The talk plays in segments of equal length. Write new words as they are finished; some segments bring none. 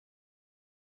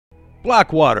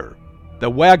Blackwater, the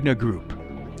Wagner Group,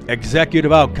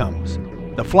 Executive Outcomes,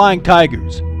 the Flying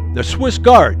Tigers, the Swiss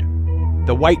Guard,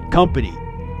 the White Company,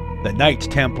 the Knights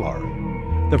Templar,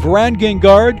 the Varangian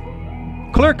Guard,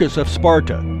 Clercus of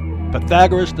Sparta,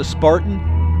 Pythagoras the Spartan,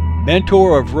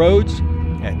 Mentor of Rhodes,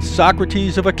 and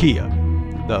Socrates of Achaia.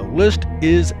 The list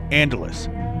is endless.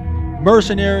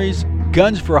 Mercenaries,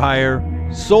 guns for hire,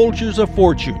 soldiers of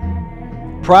fortune,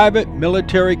 private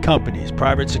military companies,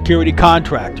 private security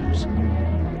contractors,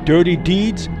 dirty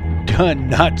deeds done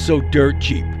not so dirt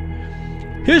cheap.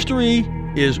 History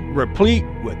is replete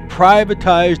with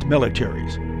privatized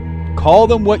militaries. Call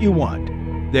them what you want.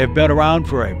 They've been around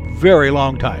for a very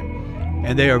long time,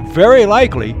 and they are very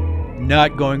likely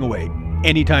not going away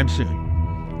anytime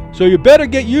soon. So you better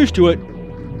get used to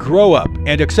it, grow up,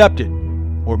 and accept it,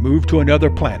 or move to another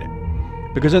planet.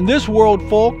 Because in this world,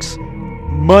 folks,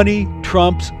 money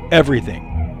trumps everything.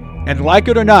 And like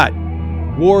it or not,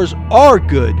 wars are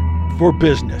good for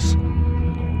business.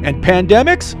 And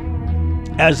pandemics,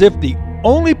 as if the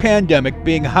only pandemic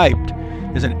being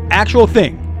hyped is an actual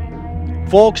thing.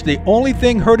 Folks, the only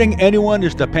thing hurting anyone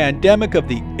is the pandemic of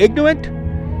the ignorant,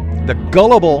 the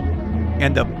gullible,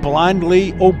 and the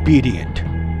blindly obedient.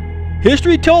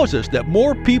 History tells us that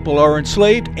more people are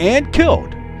enslaved and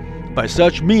killed by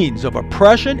such means of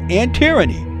oppression and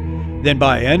tyranny than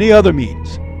by any other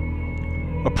means.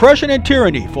 Oppression and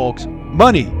tyranny, folks,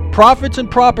 money, profits, and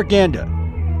propaganda.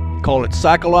 Call it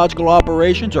psychological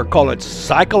operations or call it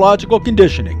psychological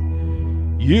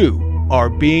conditioning. You are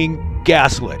being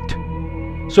gaslit.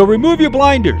 So remove your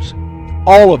blinders,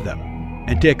 all of them,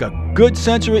 and take a good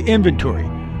sensory inventory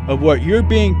of what you're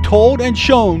being told and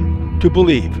shown to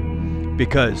believe.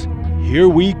 Because here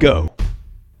we go.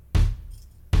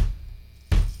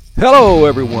 Hello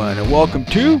everyone, and welcome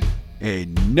to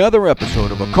another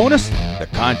episode of Oconus, the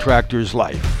Contractor's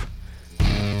Life.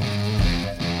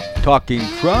 Talking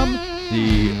from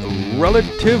the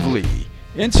relatively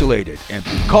insulated and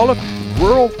bucolic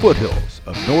rural foothills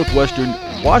of northwestern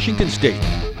Washington State,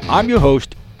 I'm your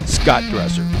host, Scott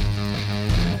Dresser.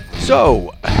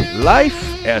 So,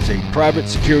 life as a private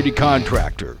security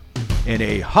contractor in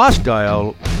a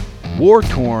hostile,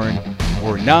 war-torn,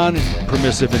 or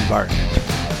non-permissive environment.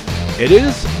 It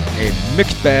is a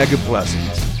mixed bag of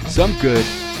blessings, some good,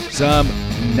 some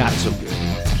not so good.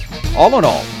 All in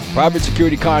all, private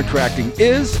security contracting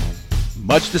is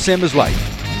much the same as life.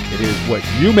 It is what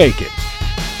you make it.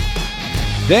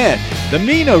 Then, the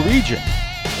MENA region,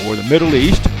 or the Middle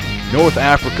East, North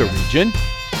Africa region,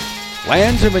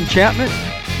 lands of enchantment,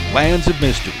 lands of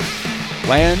mystery,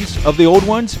 lands of the old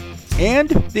ones and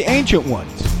the ancient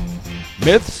ones,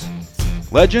 myths,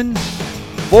 legends,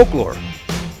 folklore.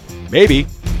 Maybe.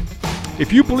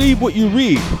 If you believe what you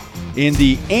read in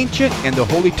the ancient and the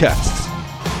holy texts,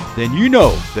 then you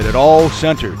know that it all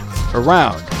centered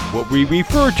around what we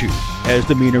refer to as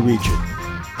the MENA region.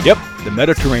 Yep, the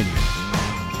Mediterranean.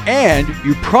 And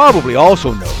you probably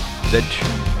also know that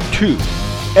to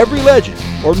every legend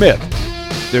or myth,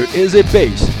 there is a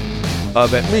base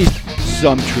of at least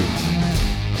some truth.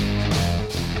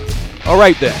 All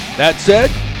right then, that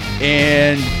said,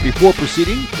 and before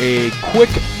proceeding, a quick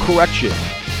correction.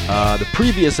 The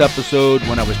previous episode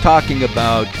when I was talking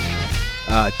about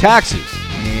taxes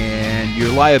and your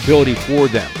liability for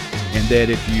them, and that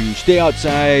if you stay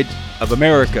outside of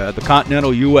America, the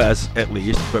continental U.S. at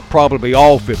least, but probably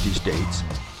all 50 states,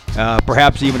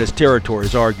 perhaps even its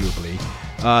territories arguably,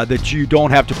 that you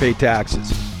don't have to pay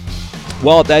taxes.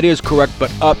 Well, that is correct,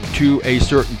 but up to a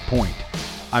certain point.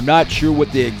 I'm not sure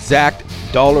what the exact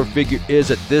dollar figure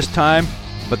is at this time,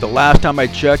 but the last time I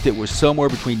checked, it was somewhere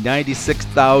between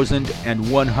 $96,000 and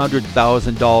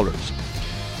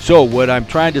 $100,000. So what I'm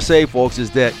trying to say, folks,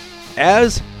 is that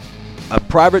as a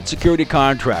private security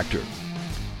contractor,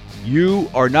 you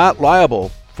are not liable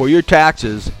for your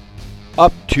taxes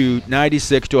up to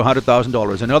 $96,000 to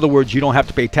 $100,000. In other words, you don't have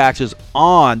to pay taxes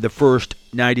on the first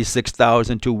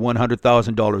 $96,000 to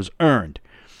 $100,000 earned.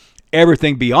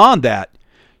 Everything beyond that,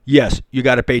 yes, you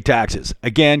got to pay taxes.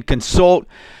 Again, consult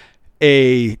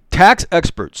a tax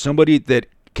expert, somebody that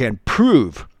can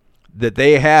prove that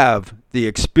they have the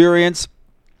experience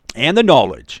and the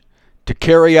knowledge to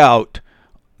carry out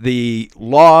the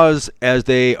laws as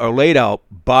they are laid out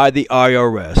by the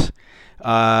IRS,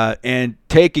 and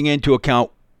taking into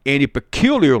account any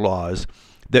peculiar laws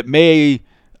that may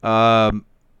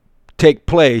take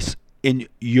place in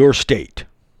your state.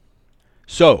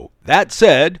 So, that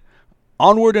said,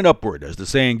 onward and upward, as the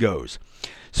saying goes.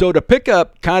 So to pick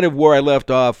up kind of where I left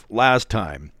off last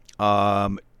time,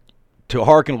 to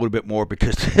hearken a little bit more,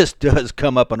 because this does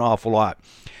come up an awful lot.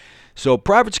 So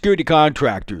private security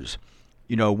contractors,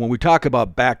 when we talk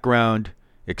about background,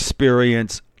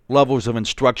 experience, levels of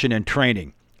instruction and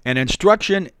training, and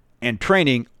instruction and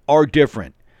training are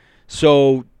different.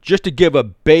 So just to give a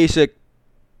basic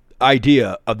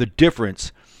idea of the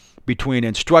difference between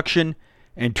instruction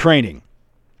and training.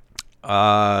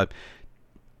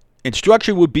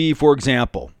 Instruction would be, for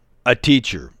example, a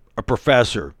teacher, a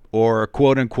professor, or a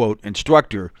quote-unquote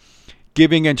instructor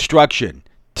giving instruction,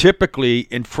 typically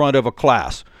in front of a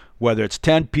class, whether it's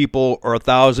 10 people or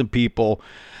 1,000 people,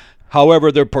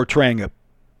 however they're portraying it.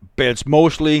 But it's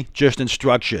mostly just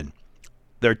instruction.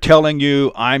 They're telling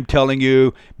you, I'm telling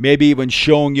you, maybe even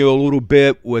showing you a little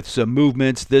bit with some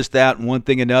movements, this, that, and one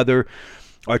thing another,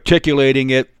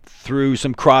 articulating it through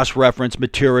some cross-reference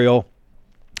material,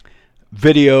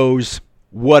 videos,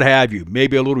 what have you.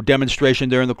 Maybe a little demonstration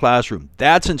there in the classroom.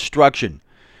 That's instruction.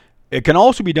 It can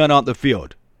also be done out in the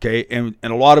field, okay? And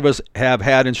a lot of us have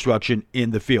had instruction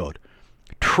in the field.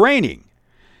 Training,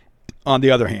 on the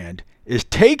other hand, is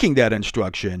taking that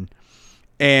instruction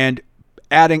and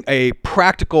adding a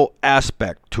practical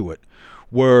aspect to it,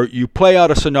 where you play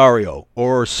out a scenario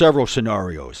or several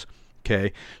scenarios,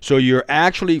 okay? So you're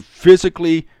actually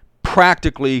physically,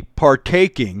 practically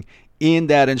partaking in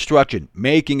that instruction,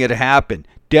 making it happen,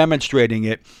 demonstrating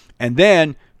it, and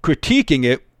then critiquing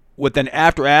it with an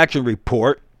after-action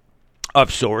report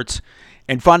of sorts,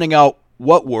 and finding out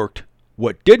what worked,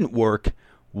 what didn't work,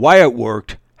 why it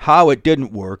worked, how it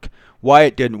didn't work, why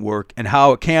it didn't work, and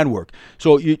how it can work.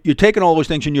 So you're taking all those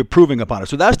things and you're proving upon it.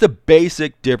 So that's the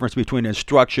basic difference between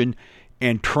instruction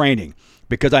and training,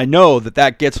 because I know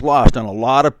that gets lost on a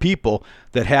lot of people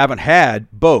that haven't had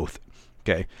both.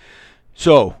 Okay,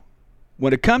 so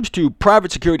when it comes to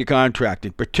private security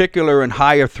contracting, particular in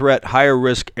higher threat, higher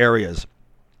risk areas,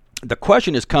 the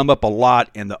question has come up a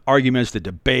lot in the arguments, the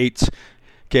debates.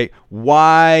 Okay,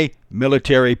 why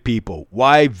military people?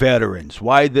 Why veterans?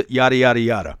 Why the yada, yada,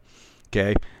 yada?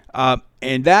 Okay,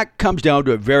 and that comes down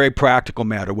to a very practical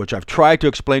matter, which I've tried to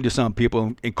explain to some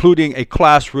people, including a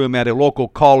classroom at a local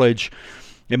college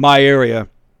in my area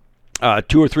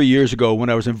 2 or 3 years ago, when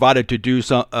I was invited to do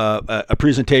a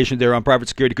presentation there on private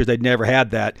security, because they'd never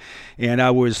had that. And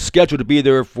I was scheduled to be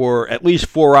there for at least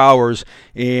 4 hours,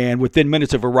 and within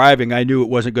minutes of arriving, I knew it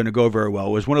wasn't going to go very well.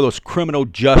 It was one of those criminal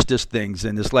justice things,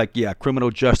 and it's like, yeah,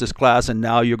 criminal justice class, and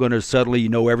now you're going to suddenly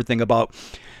know everything about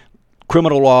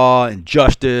criminal law and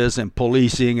justice and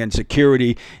policing and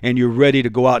security, and you're ready to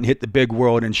go out and hit the big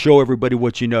world and show everybody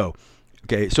what you know.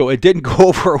 Okay, so it didn't go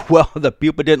over well. The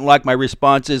people didn't like my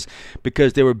responses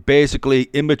because they were basically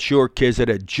immature kids that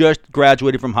had just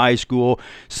graduated from high school,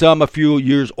 some a few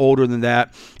years older than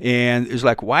that. And it's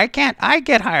like, why can't I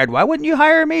get hired? Why wouldn't you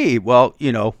hire me? Well,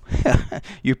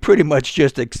 you pretty much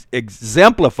just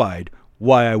exemplified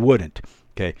why I wouldn't.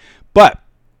 Okay, but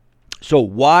so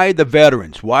why the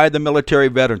veterans? Why the military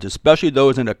veterans, especially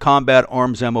those in the combat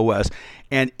arms MOS,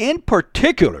 and in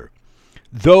particular,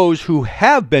 those who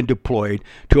have been deployed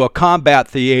to a combat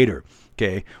theater,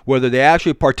 okay, whether they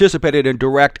actually participated in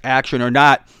direct action or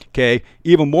not, okay,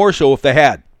 even more so if they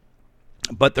had.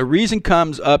 But the reason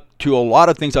comes up to a lot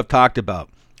of things I've talked about.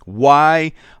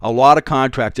 Why a lot of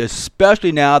contracts,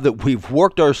 especially now that we've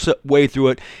worked our way through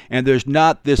it and there's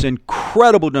not this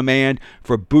incredible demand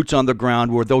for boots on the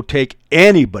ground where they'll take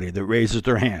anybody that raises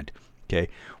their hand. Okay,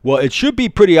 well, it should be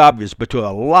pretty obvious, but to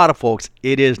a lot of folks,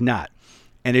 it is not.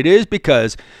 And it is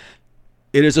because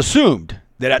it is assumed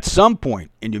that at some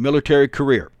point in your military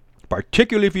career,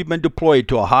 particularly if you've been deployed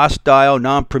to a hostile,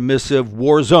 non-permissive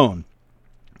war zone,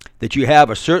 that you have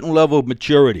a certain level of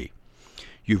maturity.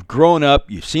 You've grown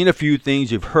up, you've seen a few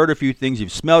things, you've heard a few things,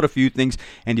 you've smelled a few things,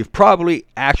 and you've probably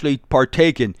actually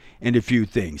partaken in a few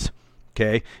things.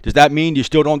 Okay? Does that mean you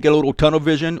still don't get a little tunnel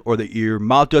vision, or that your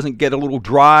mouth doesn't get a little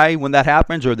dry when that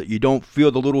happens, or that you don't feel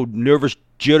the little nervous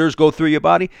jitters go through your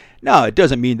body? No, it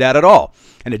doesn't mean that at all.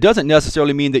 And it doesn't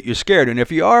necessarily mean that you're scared. And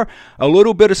if you are a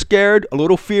little bit of scared, a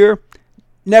little fear,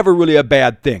 never really a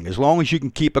bad thing, as long as you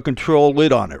can keep a control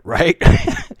lid on it, right?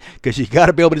 Because you got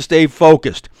to be able to stay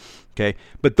focused. Okay,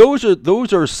 but those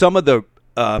are some of the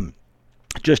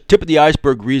just tip of the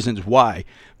iceberg reasons why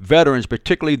veterans,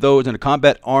 particularly those in the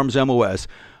combat arms MOS,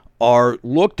 are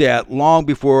looked at long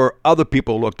before other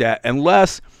people looked at,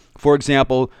 unless, for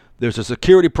example, there's a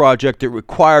security project that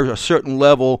requires a certain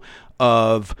level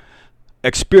of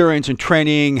experience and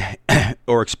training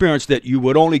or experience that you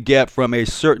would only get from a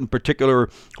certain particular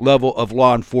level of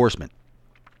law enforcement.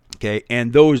 Okay,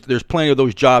 and there's plenty of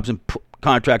those jobs and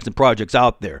contracts and projects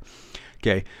out there.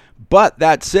 Okay, but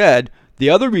that said, the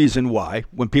other reason why,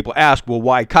 when people ask, well,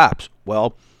 why cops?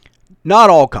 Well, not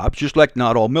all cops, just like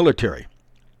not all military.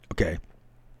 Okay,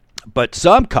 but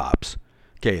some cops,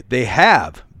 Okay, they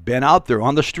have been out there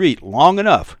on the street long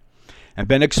enough and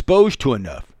been exposed to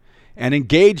enough and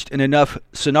engaged in enough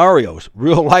scenarios,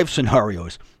 real life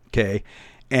scenarios, okay,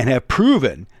 and have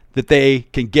proven that they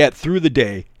can get through the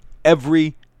day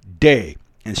every day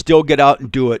and still get out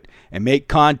and do it and make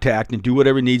contact and do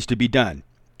whatever needs to be done.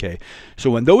 Okay,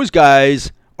 so when those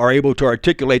guys are able to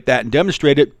articulate that and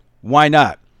demonstrate it, why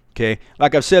not? Okay,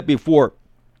 like I've said before,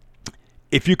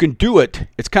 if you can do it,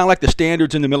 it's kind of like the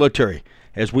standards in the military,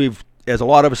 as a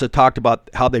lot of us have talked about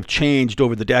how they've changed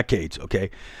over the decades. Okay,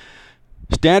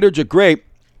 standards are great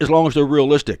as long as they're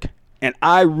realistic, and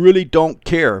I really don't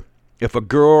care if a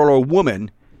girl or a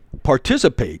woman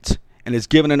participates and is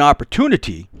given an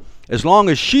opportunity, as long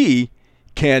as she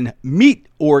can meet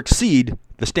or exceed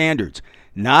the standards,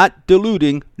 not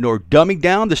diluting nor dumbing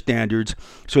down the standards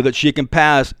so that she can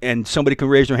pass and somebody can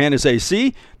raise their hand and say,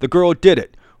 see, the girl did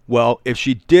it. Well, if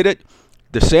she did it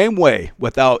the same way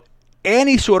without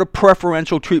any sort of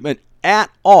preferential treatment at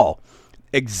all,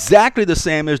 exactly the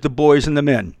same as the boys and the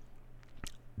men,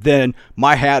 then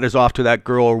my hat is off to that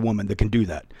girl or woman that can do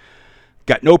that.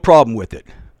 Got no problem with it.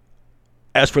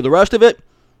 As for the rest of it,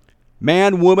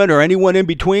 man, woman, or anyone in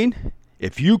between,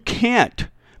 if you can't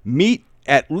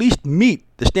at least meet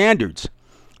the standards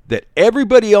that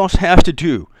everybody else has to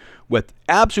do with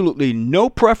absolutely no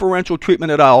preferential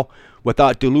treatment at all,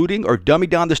 without diluting or dumbing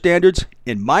down the standards,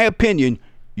 in my opinion,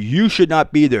 you should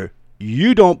not be there.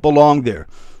 You don't belong there.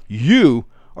 You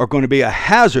are going to be a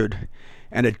hazard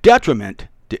and a detriment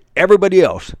to everybody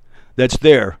else that's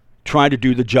there trying to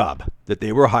do the job that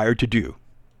they were hired to do.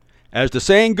 As the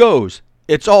saying goes,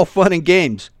 it's all fun and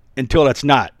games until it's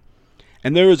not.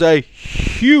 And there is a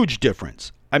huge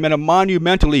difference, a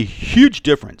monumentally huge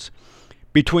difference,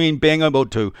 between being able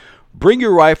to bring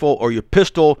your rifle or your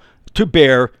pistol to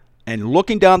bear and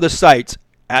looking down the sights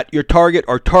at your target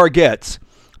or targets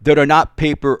that are not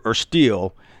paper or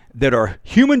steel, that are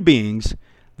human beings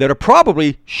that are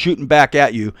probably shooting back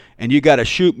at you, and you got to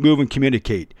shoot, move, and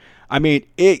communicate.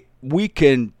 We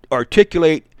can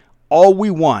articulate all we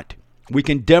want. We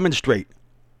can demonstrate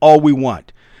all we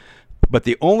want. But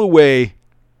the only way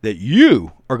that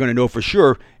you are going to know for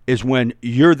sure is when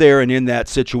you're there and in that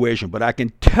situation. But I can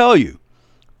tell you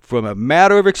from a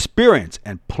matter of experience,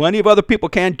 and plenty of other people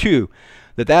can too,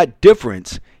 that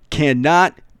difference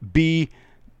cannot be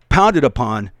pounded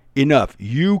upon enough.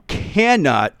 You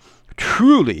cannot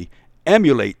truly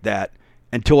emulate that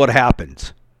until it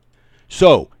happens.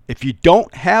 So, if you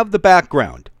don't have the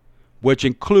background, which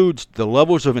includes the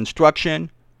levels of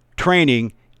instruction,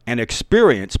 training, and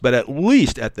experience, but at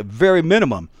least at the very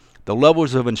minimum, the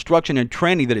levels of instruction and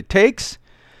training that it takes,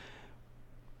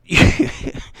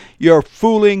 you're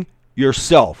fooling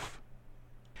yourself.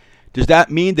 Does that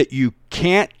mean that you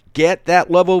can't get that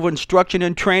level of instruction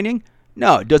and training?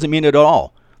 No, it doesn't mean it at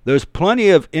all. There's plenty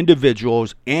of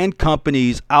individuals and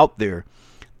companies out there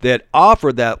that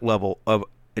offer that level of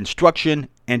instruction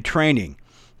and training.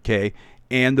 Okay,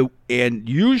 and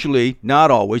usually,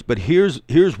 not always, but here's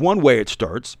one way it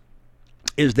starts,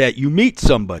 is that you meet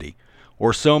somebody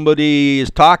or somebody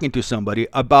is talking to somebody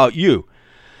about you.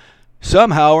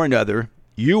 Somehow or another,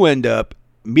 you end up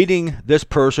meeting this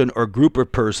person or group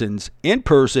of persons in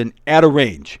person at a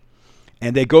range.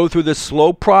 And they go through this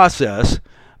slow process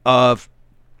of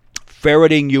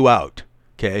ferreting you out.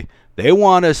 Okay? They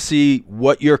want to see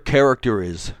what your character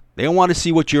is. They want to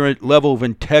see what your level of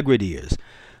integrity is.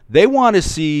 They want to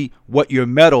see what your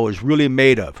metal is really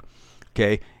made of.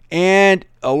 Okay? And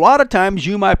a lot of times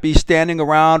you might be standing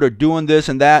around or doing this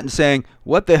and that and saying,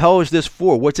 what the hell is this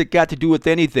for? What's it got to do with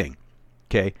anything?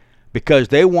 Okay? Because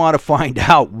they want to find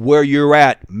out where you're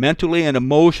at mentally and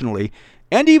emotionally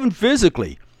and even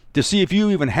physically to see if you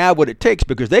even have what it takes,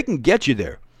 because they can get you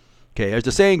there. Okay? As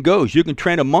the saying goes, you can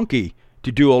train a monkey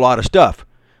to do a lot of stuff.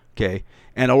 Okay?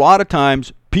 And a lot of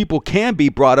times people can be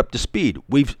brought up to speed.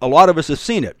 A lot of us have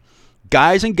seen it.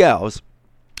 Guys and gals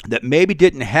that maybe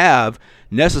didn't have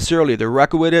necessarily the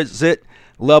requisite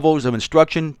levels of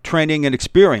instruction, training, and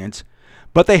experience,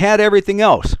 but they had everything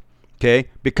else. Okay?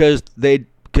 Because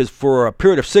for a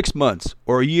period of 6 months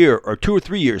or a year or 2 or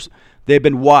 3 years, they've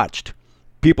been watched.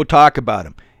 People talk about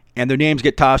them, and their names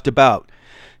get tossed about.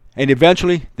 And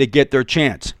eventually, they get their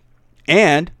chance.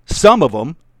 And some of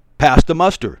them pass the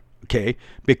muster, okay?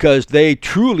 Because they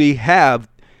truly have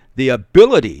the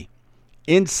ability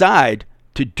inside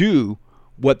to do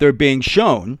what they're being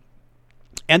shown,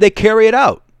 and they carry it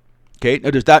out. Okay? Now,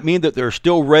 does that mean that they're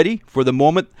still ready for the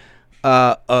moment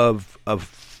of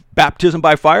baptism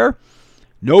by fire?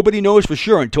 Nobody knows for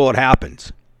sure until it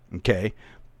happens. Okay?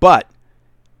 But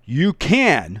you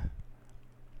can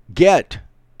get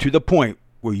to the point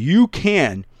where you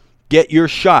can get your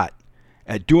shot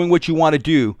at doing what you want to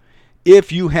do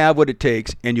if you have what it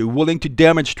takes and you're willing to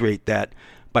demonstrate that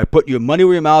by putting your money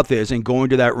where your mouth is and going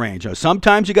to that range. Now,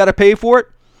 sometimes you got to pay for it.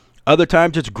 Other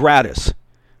times it's gratis.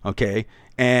 Okay?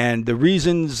 And the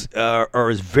reasons are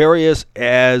as various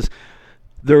as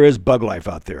there is bug life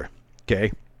out there.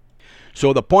 Okay?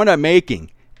 So the point I'm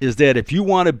making is that if you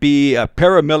want to be a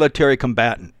paramilitary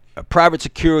combatant, a private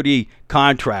security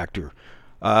contractor,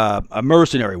 a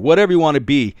mercenary, whatever you want to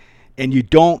be, and you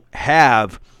don't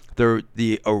have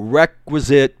the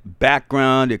requisite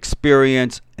background,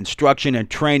 experience, instruction, and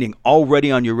training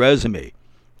already on your resume,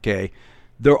 okay,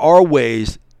 there are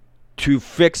ways to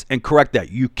fix and correct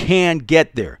that. You can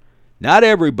get there. Not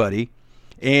everybody,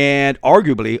 and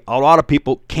arguably a lot of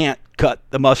people can't cut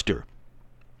the mustard.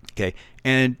 Okay,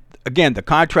 and again, the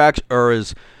contracts are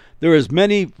there's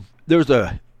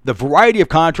the variety of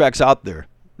contracts out there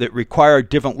that require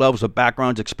different levels of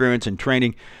backgrounds, experience, and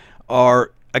training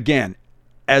are, again,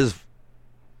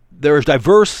 they're as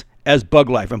diverse as bug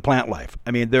life and plant life.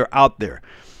 I mean, they're out there.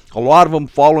 A lot of them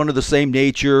fall under the same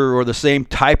nature or the same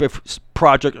type of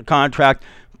project or contract,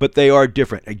 but they are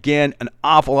different. Again, an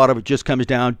awful lot of it just comes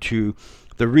down to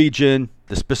the region,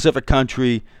 the specific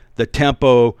country, the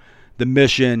tempo, the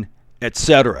mission,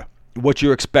 etc., what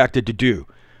you're expected to do.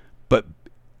 But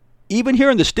even here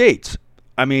in the States,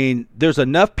 I mean, there's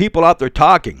enough people out there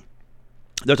talking.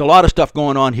 There's a lot of stuff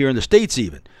going on here in the States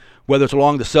even, whether it's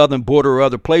along the southern border or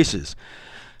other places,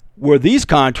 where these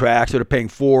contracts that are paying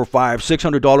 $400,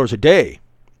 $500, $600 a day,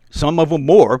 some of them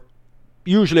more,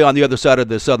 usually on the other side of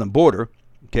the southern border,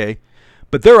 okay?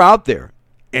 But they're out there,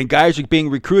 and guys are being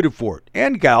recruited for it,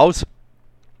 and gals,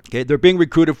 okay? They're being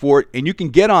recruited for it, and you can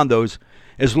get on those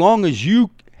as long as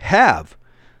you have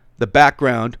the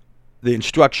background, the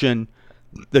instruction,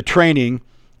 the training,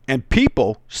 and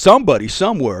somebody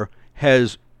somewhere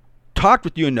has talked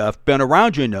with you enough, been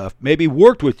around you enough, maybe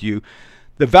worked with you,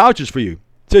 that vouches for you.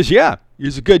 Says, yeah,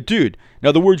 he's a good dude.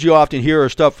 Now, the words you often hear are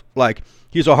stuff like,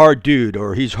 he's a hard dude,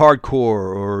 or he's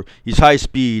hardcore, or he's high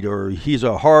speed, or he's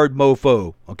a hard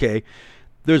mofo, okay?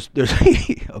 There's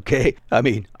okay? I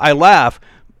mean, I laugh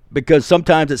because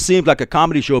sometimes it seems like a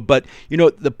comedy show, but,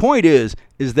 the point is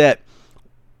that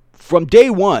from day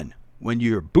one, when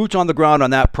you're boots on the ground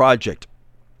on that project,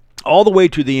 all the way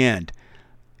to the end,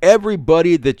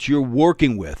 everybody that you're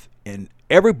working with and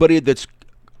everybody that's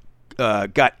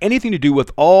got anything to do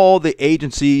with all the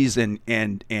agencies and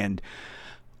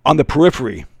on the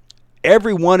periphery,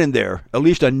 everyone in there, at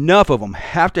least enough of them,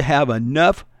 have to have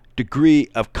enough degree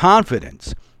of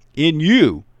confidence in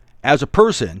you as a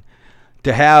person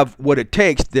to have what it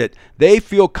takes, that they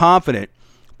feel confident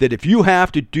that if you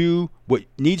have to do what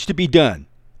needs to be done,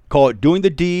 call it doing the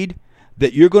deed,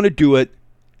 that you're going to do it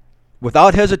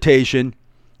without hesitation,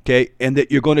 okay, and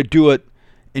that you're going to do it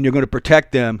and you're going to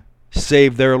protect them,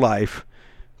 save their life,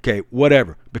 okay,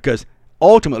 whatever, because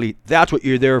ultimately that's what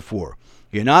you're there for.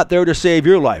 You're not there to save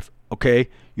your life, okay?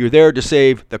 You're there to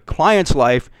save the client's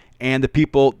life and the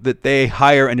people that they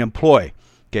hire and employ,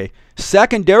 okay?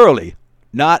 Secondarily,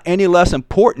 not any less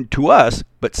important to us,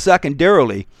 but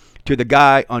secondarily to the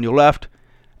guy on your left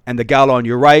and the gal on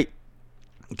your right,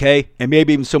 okay? And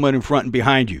maybe even someone in front and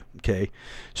behind you, okay?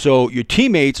 So your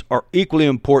teammates are equally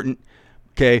important,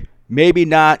 okay? Maybe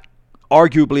not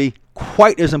arguably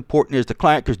quite as important as the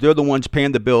client, because they're the ones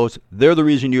paying the bills. They're the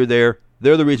reason you're there.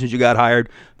 They're the reasons you got hired.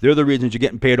 They're the reasons you're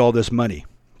getting paid all this money,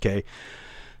 okay?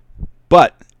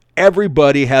 But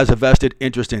everybody has a vested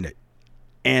interest in it,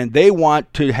 and they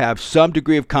want to have some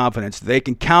degree of confidence they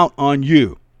can count on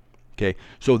you, okay?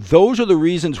 So those are the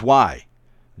reasons why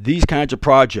these kinds of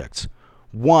projects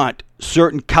want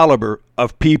certain caliber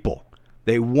of people.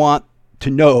 They want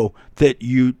to know that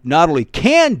you not only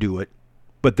can do it,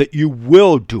 but that you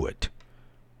will do it.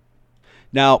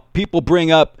 Now, people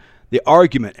bring up the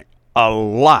argument a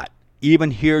lot.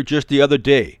 Even here just the other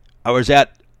day, I was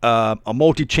at a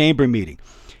multi-chamber meeting,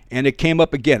 and it came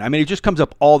up again. I mean, it just comes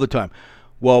up all the time.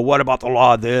 Well, what about the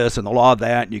law of this and the law of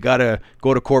that? And you got to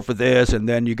go to court for this, and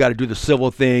then you got to do the civil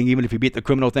thing, even if you beat the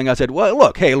criminal thing. I said, well,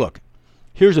 look,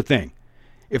 here's the thing.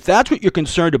 If that's what you're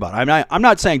concerned about, I'm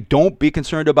not saying don't be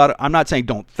concerned about it. I'm not saying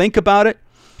don't think about it.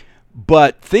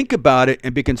 But think about it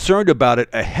and be concerned about it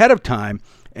ahead of time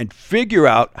and figure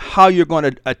out how you're going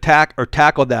to attack or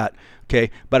tackle that, okay?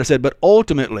 But I said, but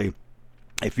ultimately,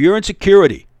 if you're in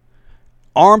security,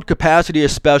 armed capacity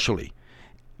especially,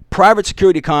 private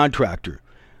security contractor,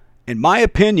 in my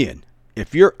opinion,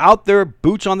 if you're out there,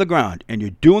 boots on the ground, and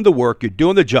you're doing the work, you're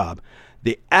doing the job,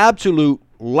 the absolute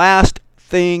last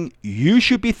thing you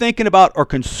should be thinking about or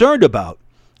concerned about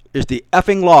is the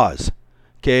effing laws,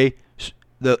 okay?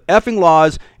 the effing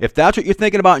laws. If that's what you're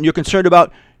thinking about and you're concerned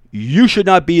about, you should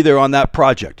not be there on that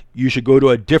project. You should go to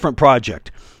a different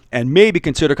project and maybe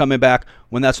consider coming back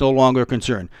when that's no longer a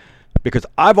concern. Because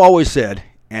I've always said,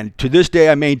 and to this day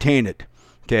I maintain it,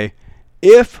 okay,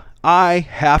 if I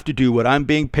have to do what I'm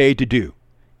being paid to do,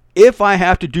 if I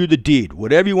have to do the deed,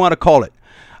 whatever you want to call it,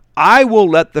 I will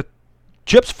let the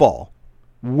chips fall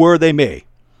where they may.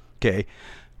 Okay,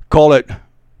 call it,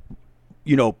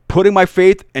 putting my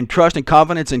faith and trust and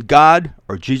confidence in God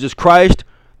or Jesus Christ,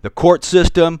 the court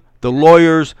system, the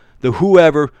lawyers, the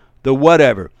whoever, the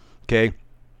whatever. Okay,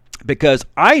 because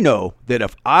I know that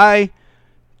if I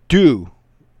do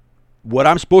what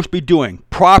I'm supposed to be doing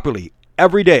properly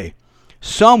every day,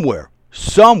 somewhere,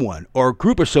 someone or a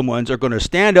group of someone's are going to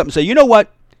stand up and say, you know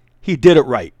what? He did it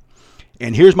right.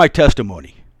 And here's my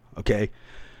testimony. Okay?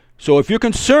 So if you're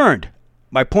concerned,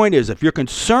 my point is, if you're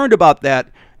concerned about that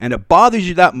and it bothers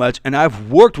you that much, and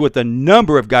I've worked with a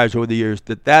number of guys over the years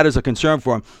that is a concern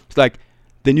for them, it's like,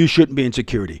 then you shouldn't be in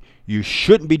security. You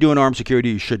shouldn't be doing armed security.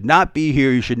 You should not be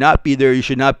here. You should not be there. You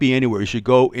should not be anywhere. You should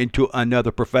go into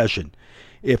another profession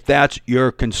if that's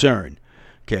your concern.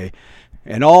 Okay?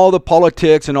 And all the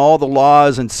politics and all the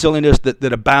laws and silliness that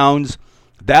abounds,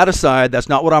 that aside, that's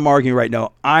not what I'm arguing right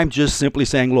now. I'm just simply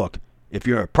saying, look, if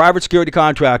you're a private security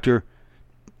contractor,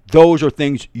 those are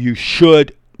things you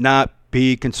should not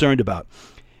be concerned about.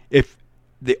 If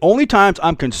the only times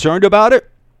I'm concerned about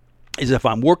it is if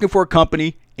I'm working for a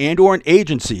company and or an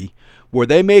agency where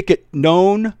they make it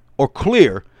known or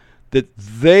clear that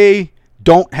they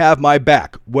don't have my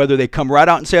back, whether they come right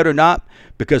out and say it or not,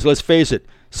 because let's face it,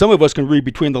 some of us can read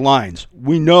between the lines.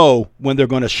 We know when they're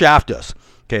going to shaft us.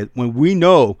 Okay, when we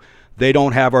know they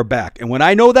don't have our back. And when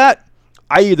I know that,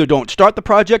 I either don't start the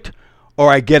project or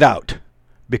I get out,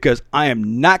 because I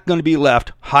am not going to be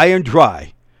left high and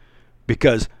dry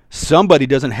because somebody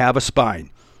doesn't have a spine,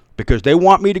 because they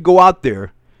want me to go out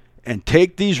there and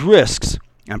take these risks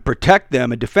and protect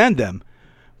them and defend them.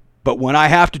 But when I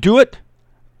have to do it,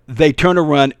 they turn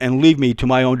around and leave me to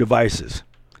my own devices.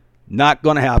 Not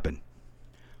going to happen.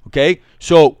 Okay,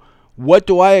 so what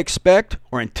do I expect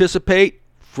or anticipate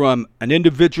from an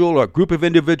individual or a group of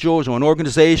individuals or an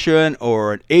organization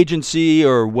or an agency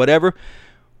or whatever?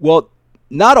 Well,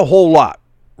 not a whole lot,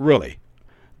 really.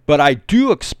 But I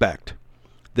do expect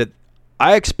that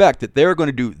they're going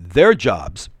to do their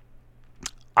jobs.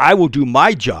 I will do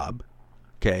my job,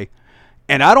 okay?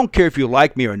 And I don't care if you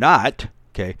like me or not,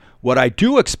 okay? What I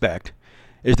do expect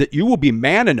is that you will be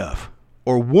man enough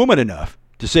or woman enough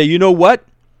to say, you know what?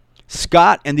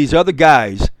 Scott and these other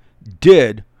guys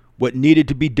did what needed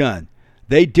to be done.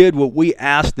 They did what we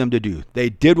asked them to do. They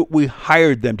did what we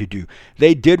hired them to do.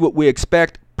 They did what we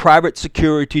expect private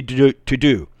security to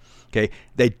do. Okay?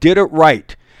 They did it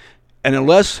right. And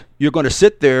unless you're going to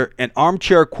sit there and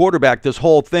armchair quarterback this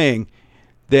whole thing,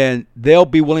 then they'll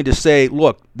be willing to say,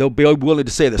 look, they'll be willing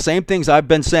to say the same things I've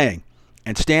been saying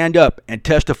and stand up and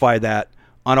testify that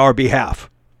on our behalf.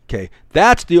 Okay?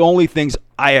 That's the only things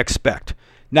I expect.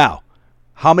 Now,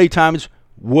 how many times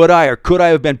would I or could I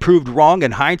have been proved wrong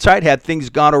in hindsight had things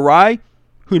gone awry?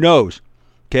 Who knows?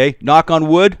 Okay, knock on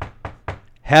wood,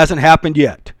 hasn't happened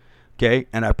yet. Okay,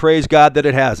 and I praise God that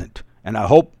it hasn't. And I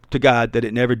hope to God that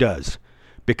it never does.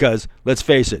 Because, let's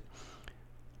face it,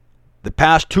 the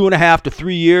past 2.5 to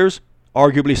 3 years,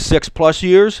 arguably 6+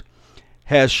 years,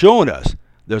 has shown us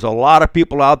there's a lot of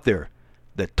people out there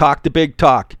that talk the big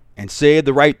talk and say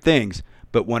the right things.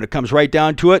 But when it comes right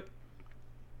down to it,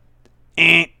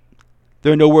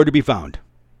 they're nowhere to be found.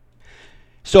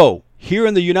 So, here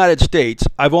in the United States,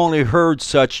 I've only heard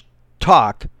such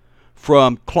talk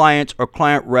from clients or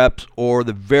client reps or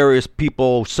the various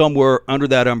people somewhere under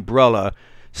that umbrella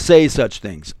say such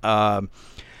things.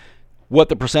 What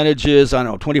the percentage is, I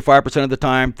don't know, 25% of the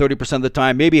time, 30% of the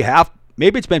time, maybe half,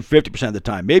 maybe it's been 50% of the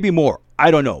time, maybe more. I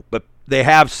don't know, but they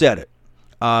have said it.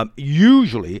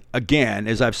 Usually, again,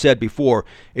 as I've said before,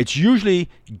 it's usually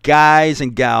guys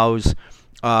and gals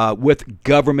with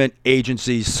government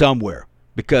agencies somewhere,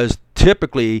 because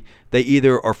typically they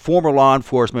either are former law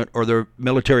enforcement or they're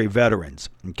military veterans,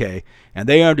 okay? And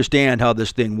they understand how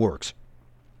this thing works.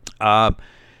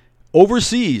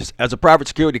 Overseas, as a private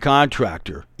security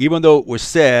contractor, even though it was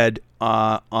said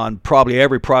on probably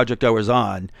every project I was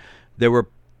on, there were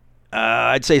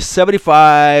I'd say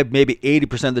 75, maybe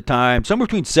 80% of the time, somewhere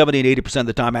between 70 and 80% of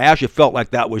the time, I actually felt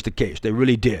like that was the case. They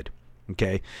really did.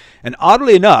 Okay? And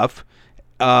oddly enough,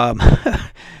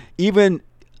 even,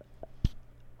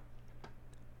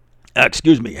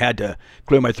 excuse me, had to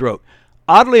clear my throat.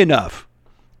 Oddly enough,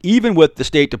 even with the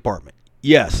State Department,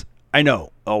 yes, I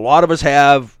know, a lot of us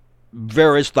have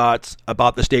various thoughts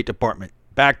about the State Department.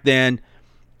 Back then,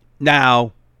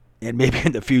 now and maybe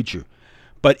in the future.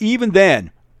 But even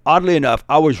then, oddly enough,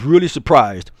 I was really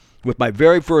surprised with my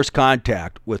very first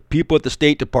contact with people at the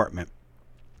State Department,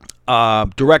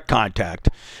 direct contact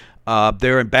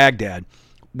there in Baghdad,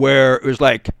 where it was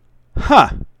like,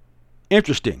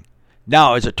 interesting.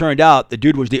 Now, as it turned out, the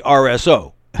dude was the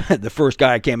RSO, the first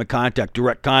guy I came in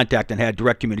direct contact, and had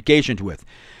direct communications with.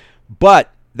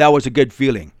 But that was a good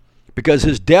feeling because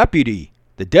his deputy,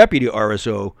 the deputy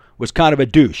RSO, was kind of a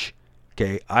douche.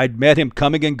 Okay, I'd met him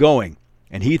coming and going,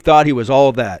 and he thought he was all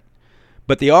of that.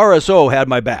 But the RSO had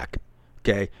my back,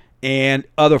 okay, and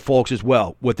other folks as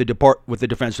well with the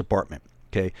Defense Department.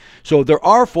 Okay, so there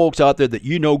are folks out there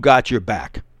that got your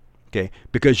back, okay,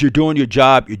 because you're doing your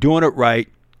job, you're doing it right,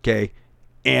 okay,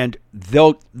 and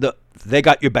they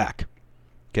got your back,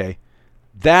 okay.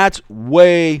 That's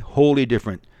way wholly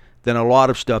different than a lot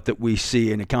of stuff that we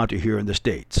see and encounter here in the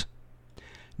States.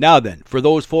 Now then, for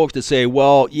those folks that say,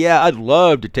 well, yeah, I'd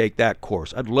love to take that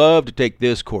course. I'd love to take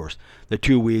this course, the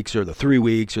 2 weeks or the 3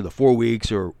 weeks or the 4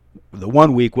 weeks or the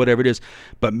 1 week, whatever it is.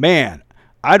 But man,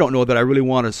 I don't know that I really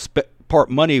want to part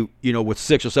money, with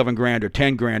 $6 or $7 grand or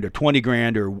 10 grand or 20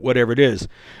 grand or whatever it is.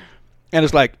 And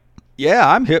it's like, yeah,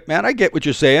 I'm hip, man. I get what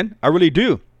you're saying. I really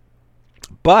do.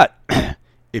 But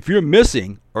if you're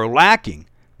missing or lacking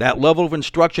that level of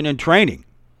instruction and training,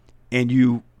 and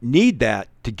you need that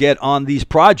to get on these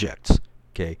projects,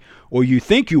 okay, or you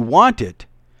think you want it,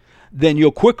 then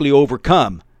you'll quickly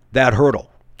overcome that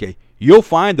hurdle, okay? You'll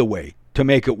find the way to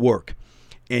make it work,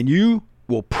 and you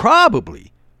will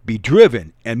probably be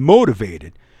driven and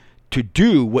motivated to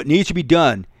do what needs to be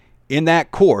done in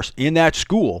that course, in that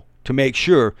school, to make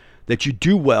sure that you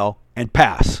do well and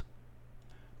pass.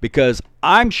 Because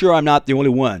I'm sure I'm not the only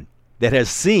one that has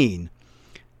seen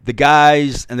the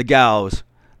guys and the gals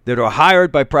that are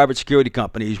hired by private security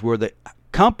companies where the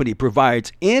company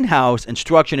provides in-house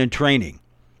instruction and training.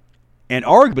 And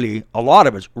arguably, a lot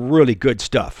of it's really good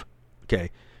stuff, okay?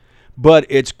 But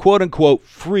it's quote-unquote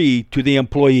free to the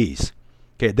employees,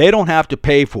 okay? They don't have to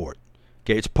pay for it,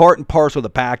 okay? It's part and parcel of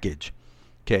the package,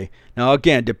 okay? Now,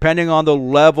 again, depending on the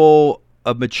level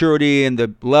of maturity and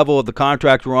the level of the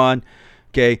contract we're on,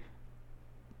 okay,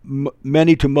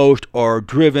 many to most are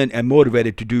driven and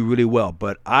motivated to do really well.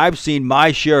 But I've seen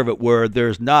my share of it where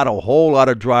there's not a whole lot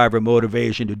of drive or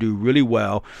motivation to do really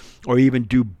well or even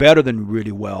do better than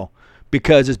really well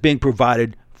because it's being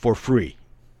provided for free.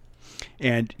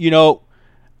 And,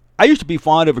 I used to be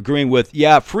fond of agreeing with,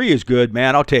 yeah, free is good,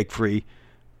 man, I'll take free.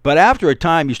 But after a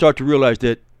time, you start to realize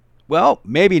that, well,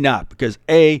 maybe not, because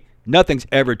A, nothing's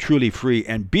ever truly free,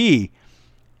 and B,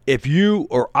 if you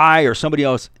or I or somebody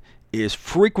else is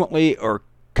frequently or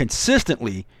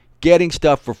consistently getting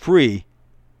stuff for free,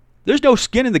 there's no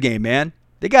skin in the game, man.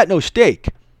 They got no stake.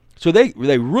 So they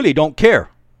really don't care.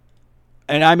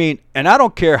 And I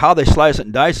don't care how they slice it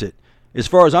and dice it. As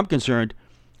far as I'm concerned,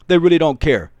 they really don't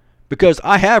care. Because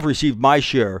I have received my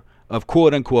share of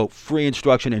quote-unquote free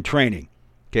instruction and training,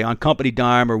 okay, on company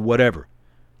dime or whatever.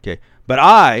 Okay, but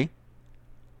I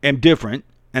am different,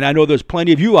 and I know there's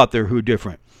plenty of you out there who are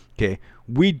different. Okay,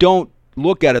 we don't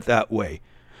look at it that way.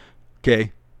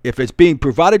 Okay, if it's being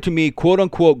provided to me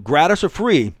quote-unquote gratis or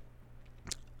free,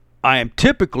 I am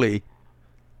typically,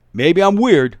 maybe I'm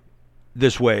weird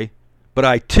this way, but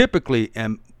I typically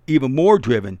am even more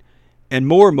driven and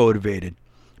more motivated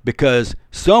because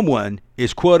someone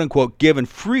is quote-unquote given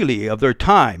freely of their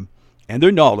time and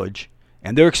their knowledge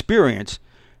and their experience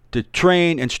to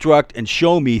train, instruct, and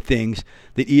show me things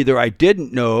that either I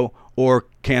didn't know or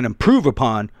can improve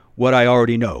upon what I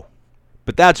already know.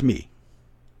 But that's me.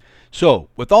 So,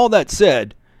 with all that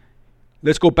said,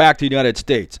 let's go back to the United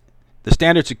States. The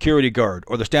standard security guard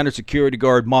or the standard security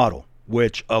guard model,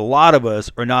 which a lot of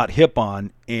us are not hip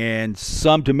on, and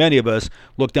some to many of us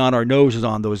look down our noses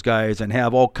on those guys and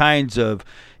have all kinds of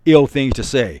ill things to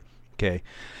say. Okay,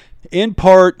 in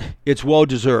part, it's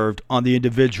well-deserved on the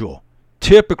individual.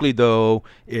 Typically, though,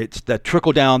 it's that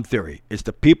trickle-down theory. It's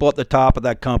the people at the top of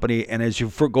that company, and as you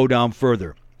go down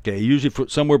further, okay, usually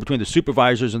somewhere between the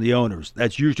supervisors and the owners.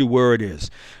 That's usually where it is.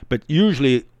 But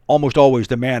usually, almost always,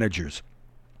 the managers.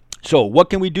 So what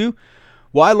can we do?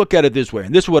 Well, I look at it this way,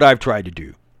 and this is what I've tried to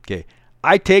do. Okay,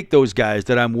 I take those guys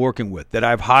that I'm working with, that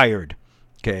I've hired,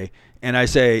 okay, and I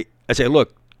say,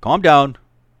 look, calm down,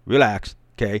 relax,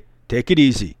 okay, take it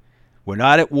easy. We're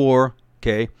not at war,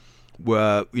 okay.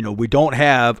 We don't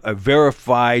have a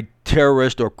verified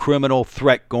terrorist or criminal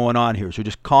threat going on here. So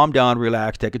just calm down,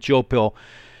 relax, take a chill pill.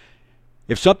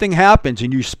 If something happens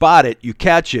and you spot it, you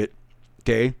catch it,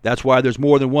 okay, that's why there's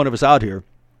more than one of us out here,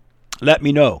 let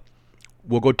me know.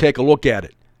 We'll go take a look at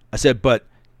it. I said, but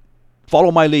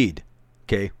follow my lead,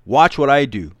 Okay, watch what I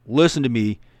do. Listen to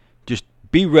me. Just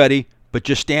be ready, but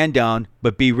just stand down,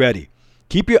 but be ready.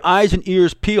 Keep your eyes and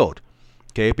ears peeled,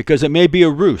 okay, because it may be a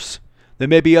ruse. There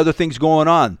may be other things going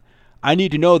on. I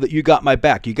need to know that you got my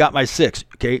back. You got my six,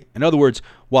 okay? In other words,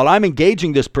 while I'm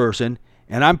engaging this person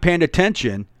and I'm paying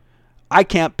attention, I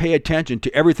can't pay attention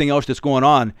to everything else that's going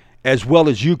on as well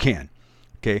as you can,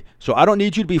 okay? So I don't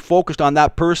need you to be focused on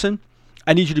that person.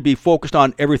 I need you to be focused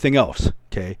on everything else,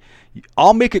 okay?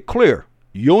 I'll make it clear.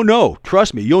 You'll know,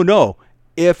 trust me, you'll know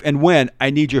if and when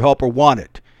I need your help or want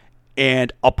it.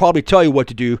 And I'll probably tell you what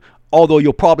to do, although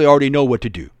you'll probably already know what to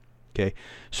do, okay?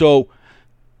 So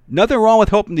nothing wrong with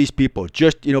helping these people.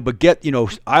 Just, but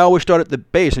I always start at the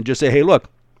base and just say, hey, look,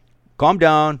 calm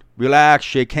down, relax,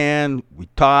 shake hands, we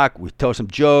talk, we tell some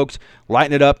jokes,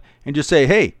 lighten it up, and just say,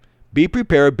 hey, be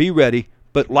prepared, be ready,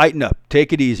 but lighten up,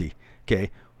 take it easy, okay?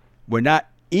 We're not,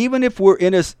 even if we're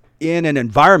in an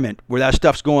environment where that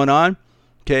stuff's going on,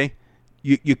 okay,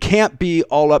 you can't be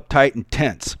all uptight and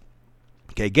tense.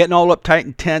 Okay, getting all uptight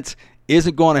and tense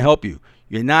isn't going to help you.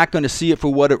 You're not going to see it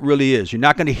for what it really is. You're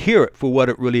not going to hear it for what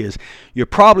it really is. You're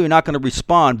probably not going to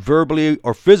respond verbally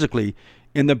or physically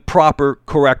in the proper,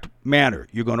 correct manner.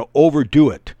 You're going to overdo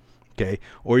it, okay?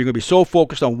 Or you're going to be so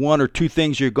focused on one or two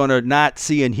things you're going to not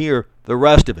see and hear the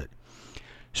rest of it.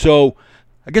 So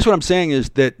I guess what I'm saying is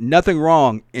that nothing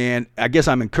wrong, and I guess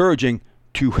I'm encouraging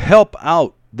to help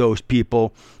out those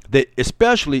people that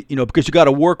especially, because you got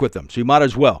to work with them, so you might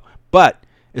as well. But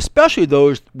especially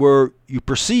those where you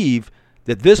perceive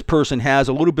that this person has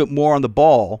a little bit more on the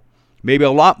ball, maybe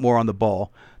a lot more on the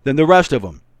ball than the rest of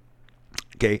them.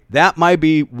 Okay, that might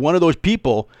be one of those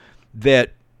people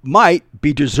that might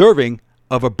be deserving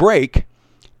of a break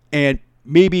and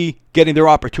maybe getting their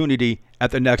opportunity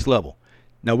at the next level.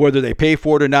 Now, whether they pay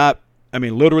for it or not,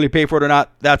 literally pay for it or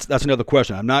not, that's another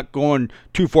question. I'm not going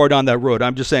too far down that road.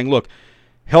 I'm just saying, look,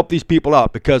 help these people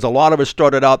out because a lot of us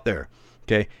started out there,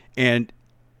 okay? And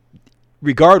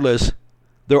regardless,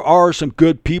 there are some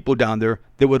good people down there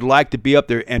that would like to be up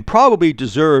there and probably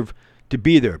deserve to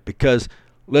be there because,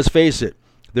 let's face it,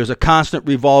 there's a constant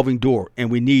revolving door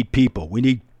and we need people. We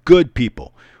need good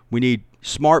people. We need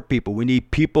smart people. We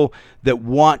need people that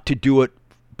want to do it,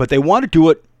 but they want to do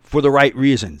it for the right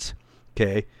reasons,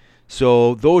 okay?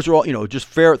 So those are all, just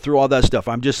ferret through all that stuff.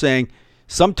 I'm just saying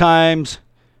sometimes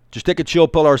just take a chill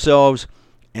pill ourselves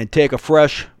and take a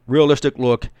fresh, realistic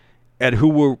look at who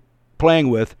we're playing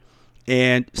with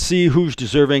and see who's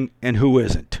deserving and who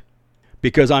isn't.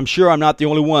 Because I'm sure I'm not the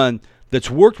only one that's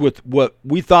worked with what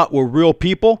we thought were real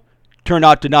people turned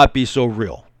out to not be so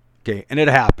real. Okay, and it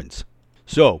happens.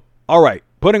 So, all right,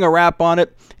 putting a wrap on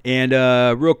it. And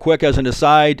real quick as an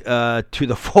aside to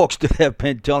the folks that have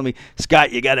been telling me,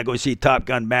 Scott, you got to go see Top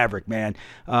Gun Maverick, man.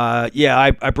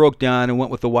 I broke down and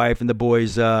went with the wife and the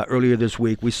boys earlier this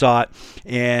week. We saw it.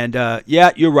 And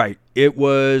you're right. It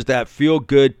was that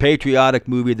feel-good, patriotic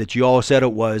movie that you all said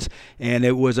it was. And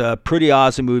it was a pretty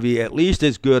awesome movie, at least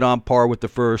as good on par with the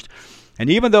first. And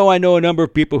even though I know a number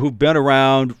of people who've been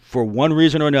around for one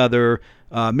reason or another,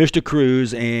 Mr.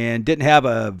 Cruise, and didn't have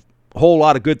a whole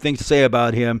lot of good things to say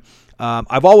about him.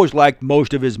 I've always liked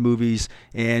most of his movies.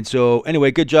 And so,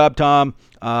 anyway, good job, Tom.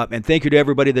 And thank you to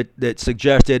everybody that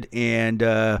suggested and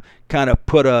kind of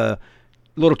put a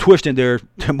little twist in there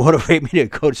to motivate me to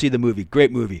go to see the movie.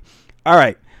 Great movie. All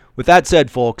right. With that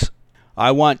said, folks,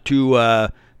 I want to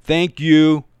thank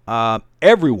you,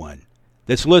 everyone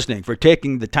that's listening, for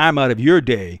taking the time out of your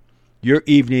day, your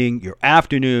evening, your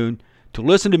afternoon, to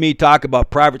listen to me talk about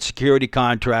private security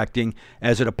contracting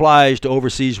as it applies to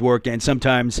overseas work and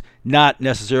sometimes not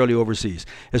necessarily overseas,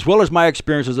 as well as my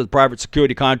experiences as a private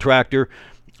security contractor.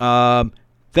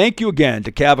 Thank you again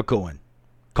to Cavacoan,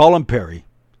 Colin Perry,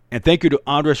 and thank you to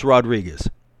Andres Rodriguez.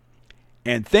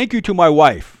 And thank you to my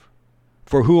wife,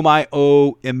 for whom I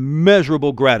owe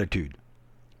immeasurable gratitude,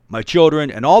 my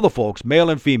children, and all the folks, male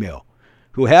and female,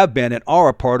 who have been and are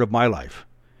a part of my life.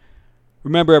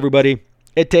 Remember, everybody,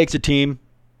 it takes a team.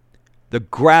 The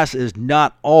grass is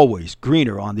not always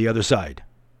greener on the other side.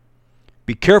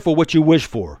 Be careful what you wish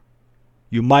for.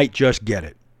 You might just get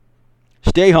it.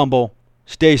 Stay humble,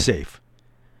 stay safe,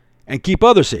 and keep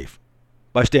others safe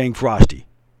by staying frosty.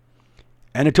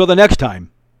 And until the next time,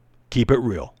 keep it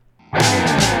real.